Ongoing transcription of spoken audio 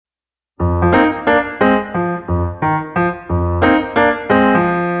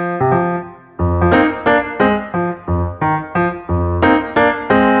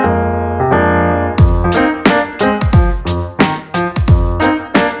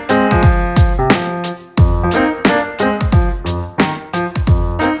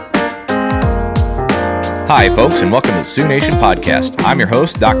Hi, folks, and welcome to the Sioux Nation Podcast. I'm your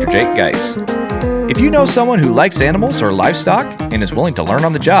host, Dr. Jake Geis. If you know someone who likes animals or livestock and is willing to learn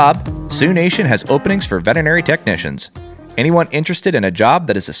on the job, Sioux Nation has openings for veterinary technicians. Anyone interested in a job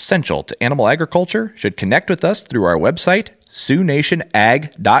that is essential to animal agriculture should connect with us through our website,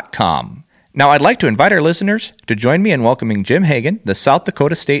 SiouxNationAg.com. Now, I'd like to invite our listeners to join me in welcoming Jim Hagen, the South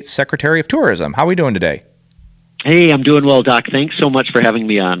Dakota State Secretary of Tourism. How are we doing today? Hey, I'm doing well, Doc. Thanks so much for having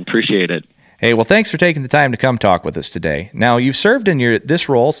me on. Appreciate it. Hey, well, thanks for taking the time to come talk with us today. Now, you've served in this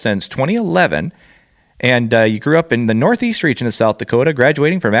role since 2011, and you grew up in the northeast region of South Dakota,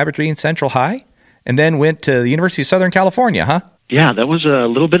 graduating from Aberdeen Central High, and then went to the University of Southern California, huh? Yeah, that was a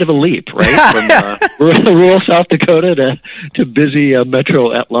little bit of a leap, right? From rural South Dakota to busy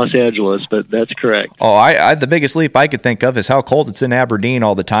metro Los Angeles, but that's correct. Oh, I the biggest leap I could think of is how cold it's in Aberdeen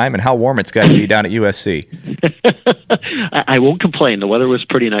all the time and how warm it's got to be down at USC. I won't complain. The weather was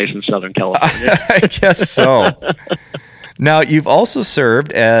pretty nice in Southern California. I guess so. Now, you've also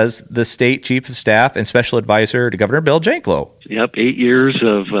served as the state chief of staff and special advisor to Governor Bill Janklow. Yep, 8 years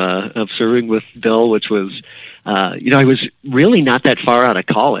of serving with Bill, which was, I was really not that far out of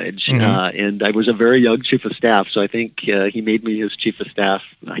college, and I was a very young chief of staff. So I think he made me his chief of staff.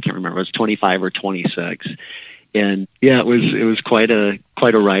 I can't remember; it was 25 or 26. And yeah, it was quite a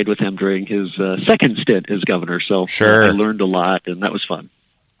ride with him during his second stint as governor. So sure. I learned a lot, and that was fun.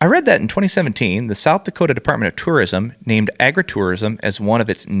 I read that in 2017, the South Dakota Department of Tourism named agritourism as one of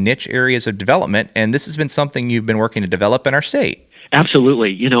its niche areas of development, and this has been something you've been working to develop in our state.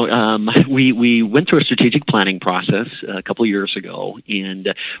 Absolutely. We went through a strategic planning process a couple of years ago,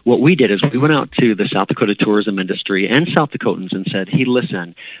 and what we did is we went out to the South Dakota tourism industry and South Dakotans and said, hey,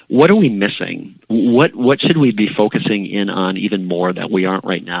 listen, what are we missing? What should we be focusing in on even more that we aren't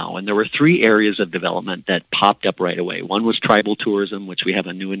right now? And there were three areas of development that popped up right away. One was tribal tourism, which we have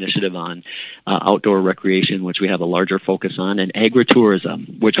a new initiative on, outdoor recreation, which we have a larger focus on, and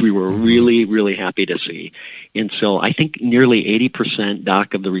agritourism, which we were really, really happy to see. And so I think nearly 80%,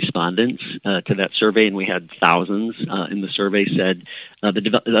 Doc, of the respondents to that survey, and we had thousands in the survey, said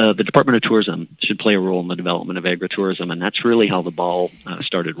the Department of Tourism should play a role in the development of agritourism, and that's really how the ball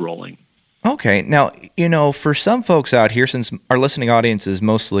started rolling. Okay. Now, for some folks out here, since our listening audience is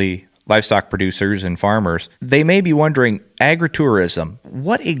mostly livestock producers and farmers, they may be wondering, agritourism,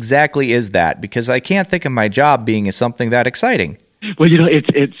 what exactly is that? Because I can't think of my job being something that exciting. Well,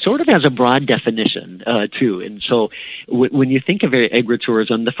 it sort of has a broad definition, too. And so when you think of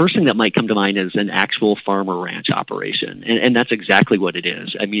agritourism, the first thing that might come to mind is an actual farm or ranch operation. And that's exactly what it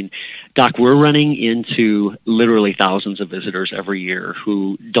is. I mean, Doc, we're running into literally thousands of visitors every year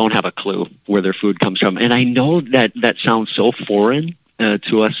who don't have a clue where their food comes from. And I know that sounds so foreign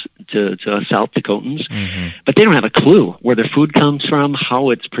to us South Dakotans, but they don't have a clue where their food comes from, how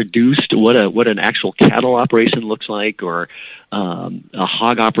it's produced, what an actual cattle operation looks like, or a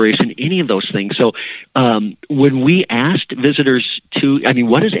hog operation, any of those things. So when we asked visitors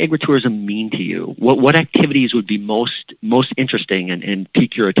what does agritourism mean to you? What activities would be most interesting and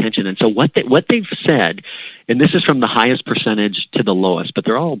pique your attention? And so what they've said, and this is from the highest percentage to the lowest, but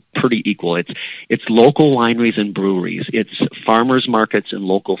they're all pretty equal. It's local wineries and breweries. It's farmers markets and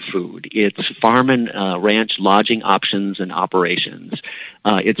local food. It's farm and ranch lodging options and operations.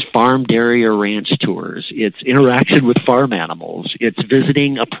 It's farm, dairy, or ranch tours. It's interaction with farm animals. It's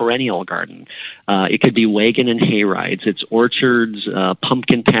visiting a perennial garden. It could be wagon and hay rides. It's orchards,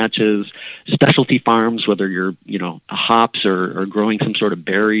 pumpkin patches, specialty farms, whether you're, hops or growing some sort of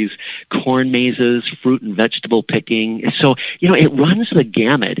berries, corn mazes, fruit and vegetable picking. So, it runs the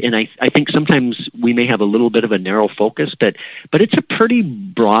gamut. And I think sometimes we may have a little bit of a narrow focus, but it's a pretty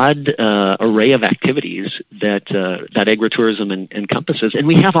broad array of activities that agritourism encompasses. And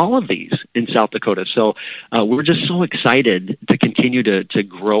we have all of these in South Dakota. So we're just so excited to continue to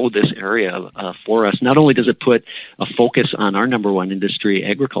grow this area for us. Not only does it put a focus on our number one industry,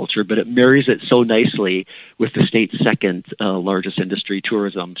 agriculture, but it marries it so nicely with the state's second largest industry,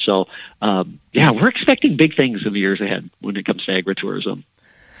 tourism. So, we're expecting big things in the years ahead when it comes to agritourism.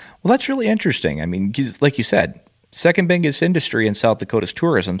 Well, that's really interesting. I mean, like you said, second biggest industry in South Dakota's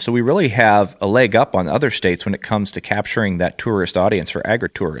tourism, so we really have a leg up on other states when it comes to capturing that tourist audience for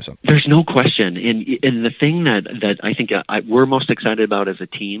agritourism. There's no question. And the thing that I think we're most excited about as a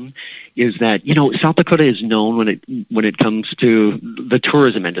team is that, South Dakota is known when it comes to the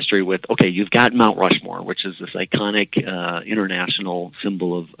tourism industry with, okay, you've got Mount Rushmore, which is this iconic international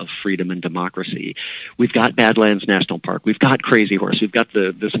symbol of freedom and democracy. We've got Badlands National Park. We've got Crazy Horse. We've got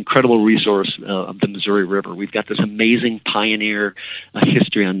this incredible resource of the Missouri River. We've got this amazing pioneer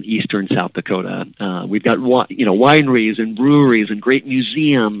history on eastern South Dakota. We've got wineries and breweries and great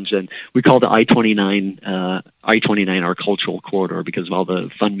museums, and we call the I-29 our cultural corridor because of all the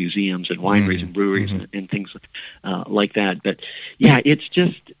fun museums and wineries and breweries and things like that. But yeah, it's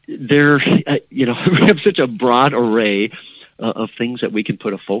just we have such a broad array of things that we can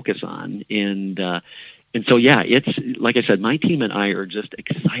put a focus on, and so, yeah, it's like I said, my team and I are just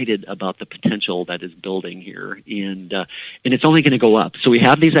excited about the potential that is building here, and it's only going to go up. So we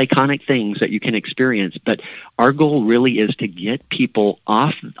have these iconic things that you can experience, but our goal really is to get people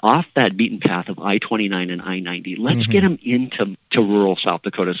off that beaten path of I-29 and I-90. Let's get them into rural South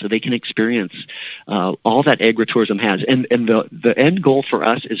Dakota so they can experience all that agritourism has. And the end goal for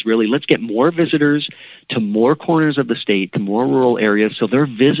us is really let's get more visitors to more corners of the state, to more rural areas, so they're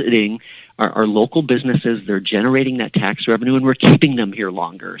visiting our local businesses, they're generating that tax revenue, and we're keeping them here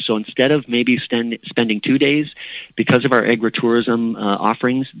longer. So instead of maybe spending 2 days, because of our agritourism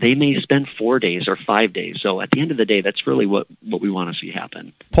offerings, they may spend 4 days or 5 days. So at the end of the day, that's really what we want to see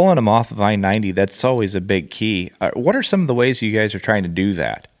happen. Pulling them off of I-90, that's always a big key. What are some of the ways you guys are trying to do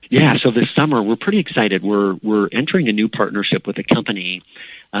that? Yeah, so this summer, we're pretty excited. We're entering a new partnership with a company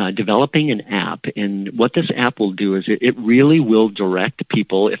developing an app, and what this app will do is it really will direct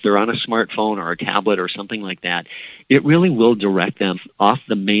people, if they're on a smartphone or a tablet or something like that, it really will direct them off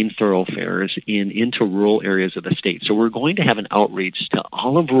the main thoroughfares into rural areas of the state. So we're going to have an outreach to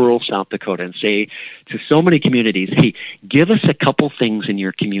all of rural South Dakota and say to so many communities, hey, give us a couple things in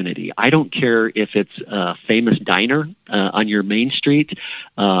your community. I don't care if it's a famous diner on your main street,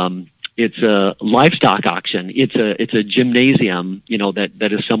 it's a livestock auction. It's a gymnasium, that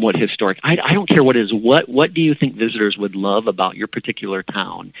is somewhat historic. I don't care what it is. What do you think visitors would love about your particular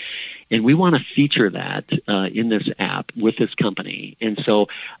town? And we want to feature that in this app with this company. And so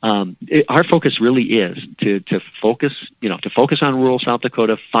our focus really is to focus on rural South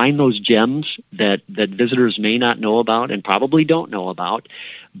Dakota, find those gems that visitors may not know about and probably don't know about,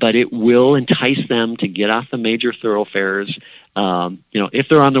 but it will entice them to get off the major thoroughfares. If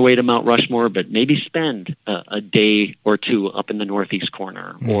they're on their way to Mount Rushmore, but maybe spend a day or two up in the northeast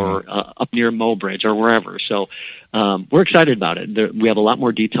corner or up near Mobridge or wherever. So we're excited about it. We have a lot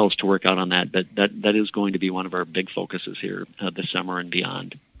more details to work out on that, but that is going to be one of our big focuses here this summer and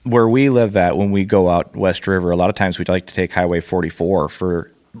beyond. Where we live at, when we go out West River, a lot of times we'd like to take Highway 44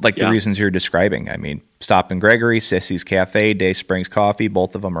 for the reasons you're describing. I mean, stop in Gregory, Sissy's Cafe, Day Springs Coffee,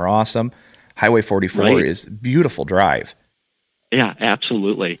 both of them are awesome. Highway 44 is a beautiful drive. Yeah,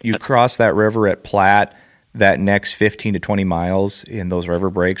 absolutely. You cross that river at Platte, that next 15 to 20 miles in those river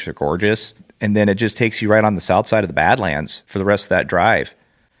breaks are gorgeous. And then it just takes you right on the south side of the Badlands for the rest of that drive.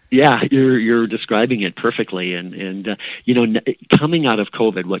 Yeah, you're describing it perfectly. And coming out of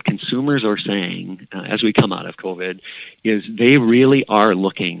COVID, what consumers are saying as we come out of COVID is they really are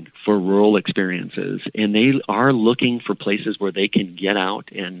looking for rural experiences, and they are looking for places where they can get out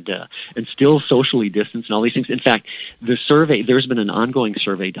and still socially distance and all these things. In fact, there's been an ongoing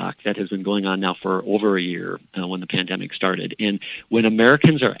survey, Doc, that has been going on now for over a year when the pandemic started. And when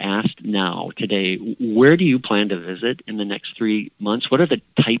Americans are asked now, today, where do you plan to visit in the next 3 months? What are the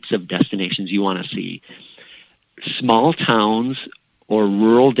types of destinations you want to see? Small towns or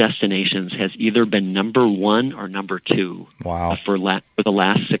rural destinations has either been number one or number two. Wow. For the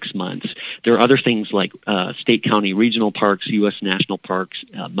last 6 months. There are other things like state, county, regional parks, U.S. national parks,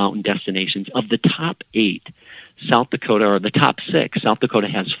 mountain destinations. Of the top 8, South Dakota, or the top 6, South Dakota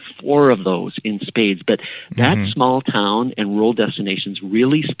has 4 of those in spades. But that small town and rural destinations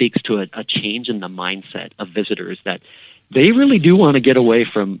really speaks to a change in the mindset of visitors, that they really do want to get away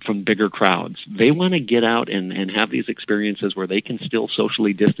from bigger crowds. They want to get out and have these experiences where they can still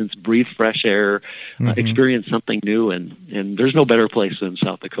socially distance, breathe fresh air, experience something new, and there's no better place than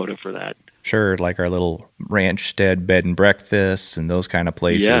South Dakota for that. Sure, like our little ranch stead bed and breakfasts and those kind of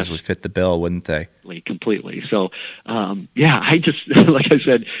places would fit the bill, wouldn't they? Completely. So, I just, like I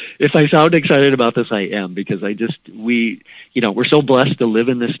said, if I sound excited about this, I am, because we're so blessed to live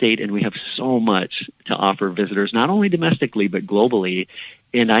in this state, and we have so much to offer visitors, not only domestically, but globally.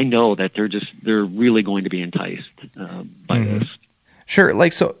 And I know that they're really going to be enticed by this.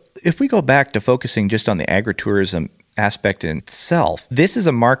 Sure. So if we go back to focusing just on the agritourism aspect in itself, this is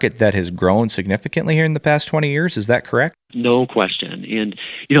a market that has grown significantly here in the past 20 years. Is that correct? No question. And,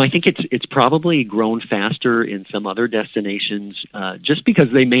 I think it's probably grown faster in some other destinations just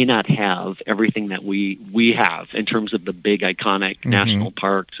because they may not have everything that we have in terms of the big iconic national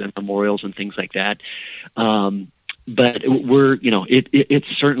parks and memorials and things like that. But it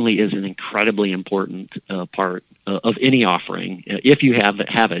certainly is an incredibly important part of any offering if you have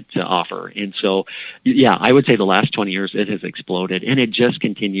it to offer. And so, yeah, I would say the last 20 years it has exploded, and it just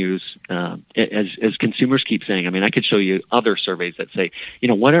continues as consumers keep saying. I mean, I could show you other surveys that say,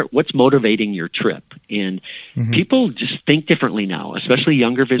 what's motivating your trip, and people just think differently now, especially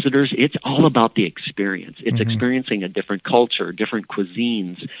younger visitors. It's all about the experience. It's experiencing a different culture, different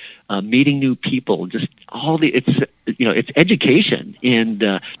cuisines, meeting new people, just it's education, and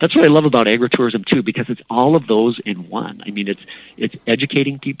that's what I love about agritourism too, because it's all of those in one. I mean, it's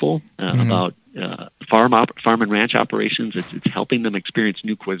educating people about farm and ranch operations. It's helping them experience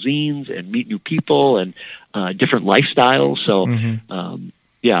new cuisines and meet new people and different lifestyles. So,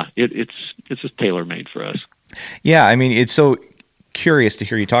 it's just tailor made for us. Yeah, I mean, it's so curious to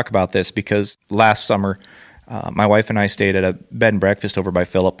hear you talk about this because last summer, my wife and I stayed at a bed and breakfast over by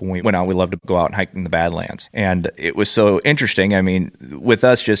Phillip when we went out. We loved to go out and hike in the Badlands. And it was so interesting. I mean, with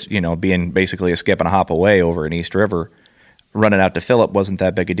us just, being basically a skip and a hop away over in East River, running out to Phillip wasn't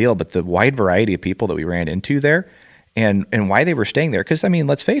that big a deal. But the wide variety of people that we ran into there and why they were staying there. Because, I mean,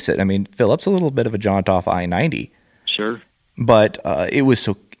 let's face it. I mean, Phillip's a little bit of a jaunt off I-90. Sure. But it was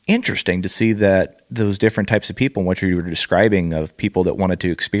so interesting to see that those different types of people, and what you were describing of people that wanted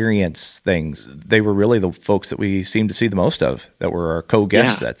to experience things, they were really the folks that we seemed to see the most of, that were our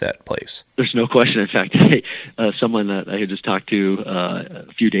co-guests at that place. There's no question. In fact, someone that I had just talked to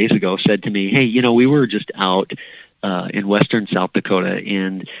a few days ago said to me, hey, we were just out in western South Dakota,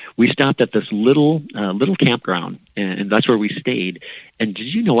 and we stopped at this little campground, and that's where we stayed. And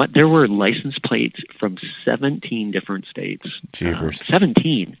did you know what? There were license plates from 17 different states.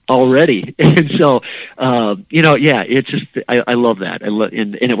 17 already. And so, it's just, I love that.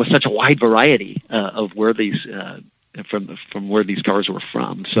 And it was such a wide variety of where these from where these cars were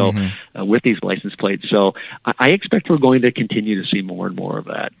from. So with these license plates. So I expect we're going to continue to see more and more of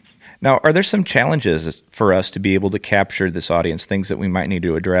that. Now, are there some challenges for us to be able to capture this audience, things that we might need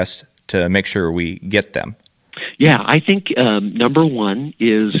to address to make sure we get them? Yeah, I think number one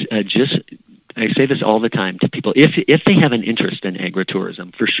is I say this all the time to people, if they have an interest in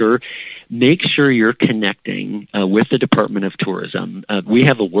agritourism, for sure, make sure you're connecting with the Department of Tourism. We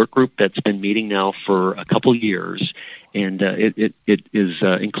have a work group that's been meeting now for a couple years, and it is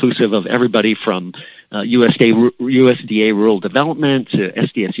inclusive of everybody from USDA Rural Development to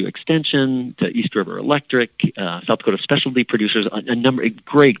SDSU Extension to East River Electric, South Dakota Specialty Producers, a number of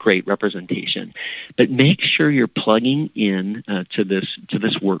great representation. But make sure you're plugging in to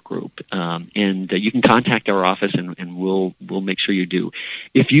this work group, and you can contact our office, and we'll make sure you do.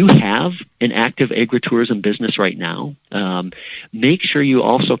 If you have an active agritourism business right now, make sure you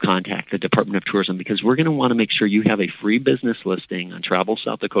also contact the Department of Tourism, because we're going to want to make sure you have a free business listing on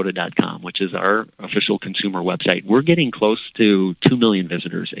TravelSouthDakota.com, which is our official consumer website. We're getting close to 2 million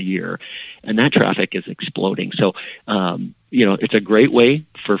visitors a year, and that traffic is exploding. So, it's a great way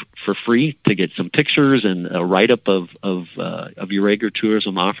for free to get some pictures and a write-up of your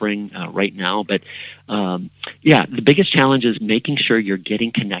agritourism offering right now. But the biggest challenge is making sure you're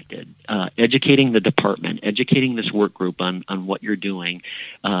getting connected, educating the department, educating this work group on what you're doing.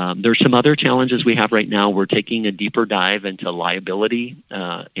 There's some other challenges we have right now. We're taking a deeper dive into liability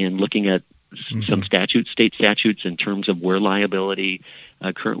and looking at some state statutes in terms of where liability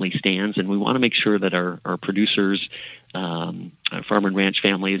currently stands, and we want to make sure that our producers, farm and ranch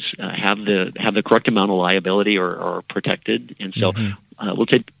families have the correct amount of liability or are protected. And so we'll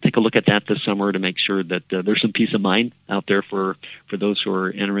take a look at that this summer to make sure that there's some peace of mind out there for those who are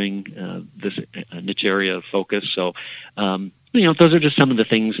entering this niche area of focus. So those are just some of the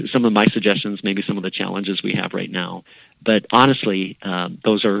things, some of my suggestions, maybe some of the challenges we have right now. But honestly,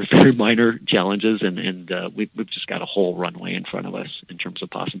 those are very minor challenges, and we've just got a whole runway in front of us in terms of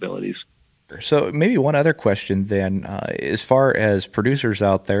possibilities. So maybe one other question then, as far as producers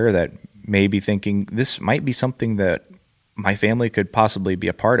out there that may be thinking this might be something that my family could possibly be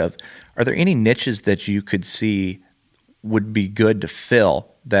a part of, are there any niches that you could see would be good to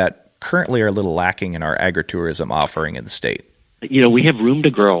fill that currently are a little lacking in our agritourism offering in the state? We have room to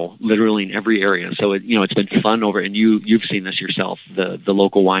grow literally in every area. So, it's been fun and you've seen this yourself, the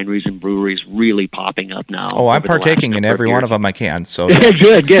local wineries and breweries really popping up now. Oh, I'm partaking in every one of them I can. So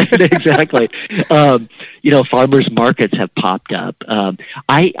Good, exactly. Farmers markets have popped up.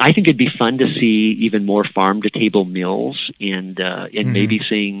 I think it'd be fun to see even more farm to table meals and maybe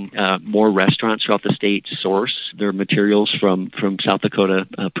seeing more restaurants throughout the state source their materials from South Dakota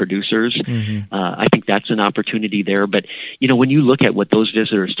producers. I think that's an opportunity there. But, when you look at what those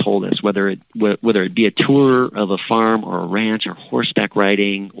visitors told us, whether it be a tour of a farm or a ranch or horseback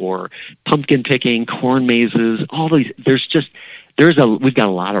riding or pumpkin picking, corn mazes, all these, there's just we've got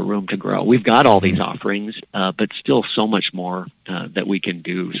a lot of room to grow. We've got all these offerings, but still so much more that we can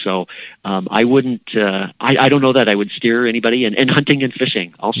do. So I wouldn't, I don't know that I would steer anybody, and hunting and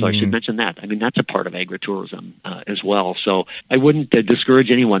fishing also, I should mention that. I mean, that's a part of agritourism as well. So I wouldn't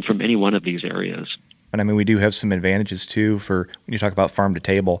discourage anyone from any one of these areas. And I mean, we do have some advantages too for when you talk about farm to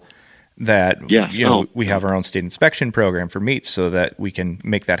table, that we have our own state inspection program for meats so that we can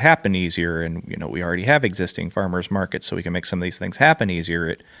make that happen easier. And, we already have existing farmers markets, so we can make some of these things happen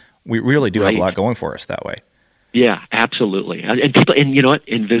easier. We really do have a lot going for us that way. Yeah, absolutely. And people, and you know what?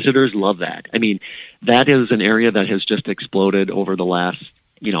 And visitors love that. I mean, that is an area that has just exploded over the last,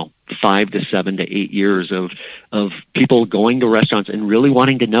 5 to 7 to 8 years of people going to restaurants and really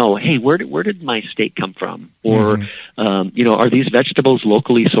wanting to know, hey, where did my steak come from? Or, are these vegetables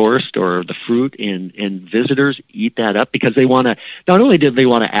locally sourced, or the fruit? And visitors eat that up because they want to, not only do they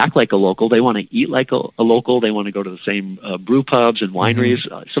want to act like a local, they want to eat like a local. They want to go to the same brew pubs and wineries.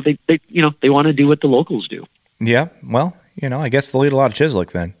 So they want to do what the locals do. Yeah. Well, I guess they'll eat a lot of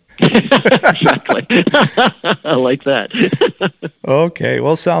chislic then. Exactly. I like that. Okay.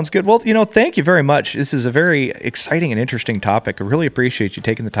 Well, sounds good. Well, thank you very much. This is a very exciting and interesting topic. I really appreciate you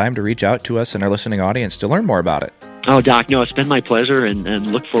taking the time to reach out to us and our listening audience to learn more about it. Oh, Doc, no, it's been my pleasure, and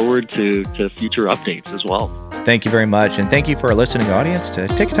look forward to future updates as well. Thank you very much. And thank you for our listening audience to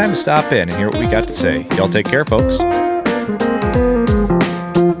take the time to stop in and hear what we got to say. Y'all take care, folks.